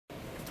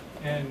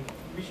And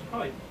we should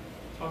probably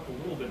talk a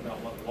little bit about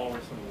what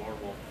Walrus and the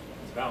Warwolf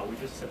is about. We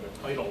just said the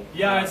title.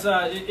 Yeah,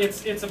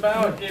 it's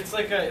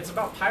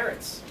about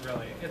pirates,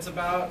 really. It's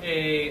about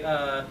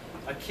a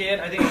kid.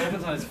 I think it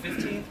opens on his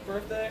 15th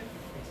birthday. I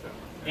think so.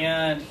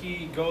 And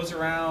he goes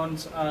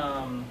around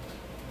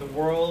the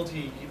world.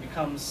 He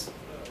becomes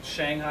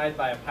shanghaied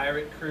by a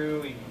pirate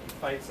crew. He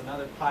fights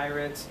another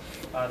pirate.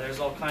 There's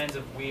all kinds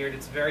of weird.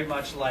 It's very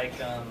much like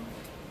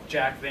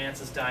Jack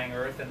Vance's Dying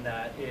Earth, in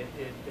that it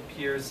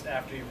appears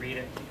after you read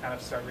it, you kind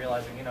of start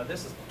realizing, you know,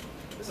 this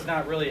is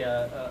not really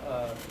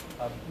a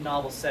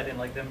novel set in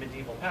like the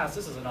medieval past.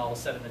 This is a novel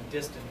set in the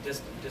distant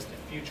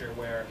future,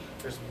 where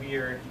there's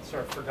weird,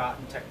 sort of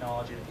forgotten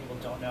technology that people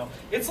don't know.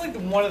 It's like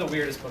one of the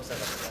weirdest books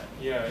I've ever read.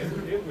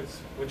 Yeah, it was.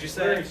 Would you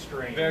say? Very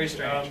strange. Very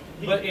strange,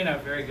 but in a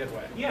very good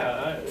way.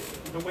 Yeah,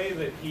 the way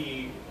that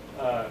he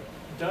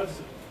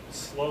does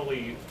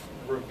slowly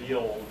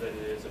reveal that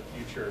it is a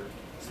future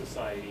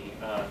society.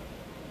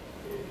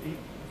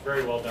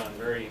 Very well done,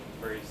 very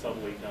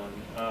subtly done,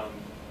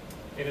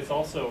 and it's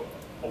also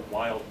a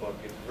wild book.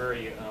 It's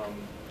very,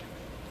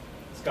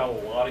 it's got a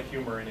lot of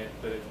humor in it,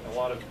 but a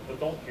lot of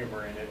adult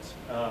humor in it.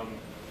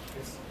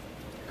 It's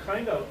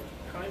kind of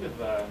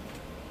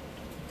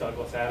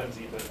Douglas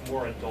Adamsy, but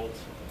more adult.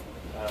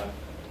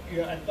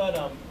 Yeah,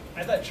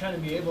 I thought China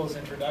Mieville's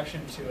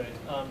introduction to it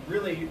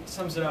really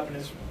sums it up and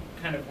is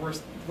kind of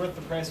worth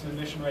the price of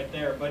admission right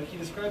there. But he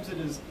describes it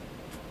as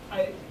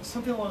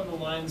something along the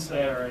lines of,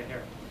 right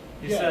here.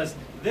 He says,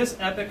 this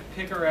epic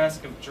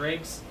picaresque of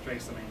Drake's the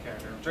main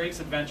character, Drake's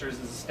adventures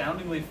is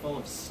astoundingly full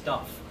of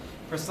stuff.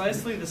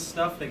 Precisely the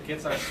stuff that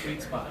gets our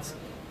sweet spots.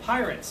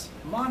 Pirates,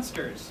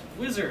 monsters,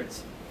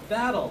 wizards,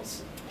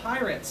 battles,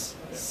 pirates,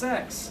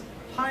 sex,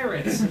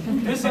 pirates,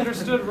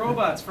 misunderstood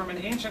robots from an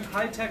ancient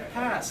high-tech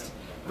past,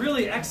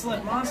 really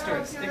excellent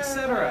monsters,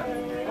 etc.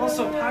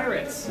 Also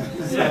pirates.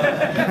 So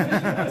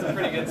that's a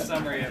pretty good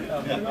summary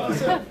of the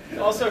book.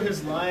 Also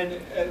his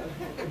line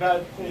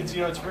about it's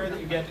rare that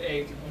you get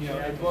a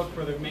book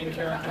where the main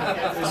character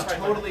is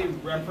totally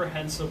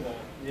reprehensible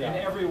in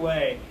every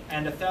way,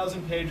 and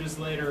 1,000 pages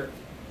later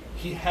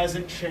he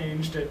hasn't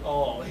changed at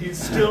all.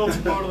 He's still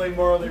totally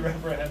morally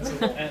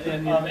reprehensible,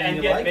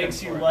 and yet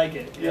makes you like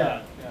it.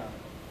 Yeah.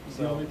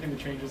 So the only thing that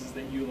changes is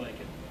that you like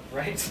it.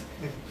 Right.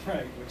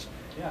 Right. Which,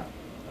 yeah,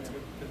 that's a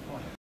good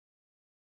point.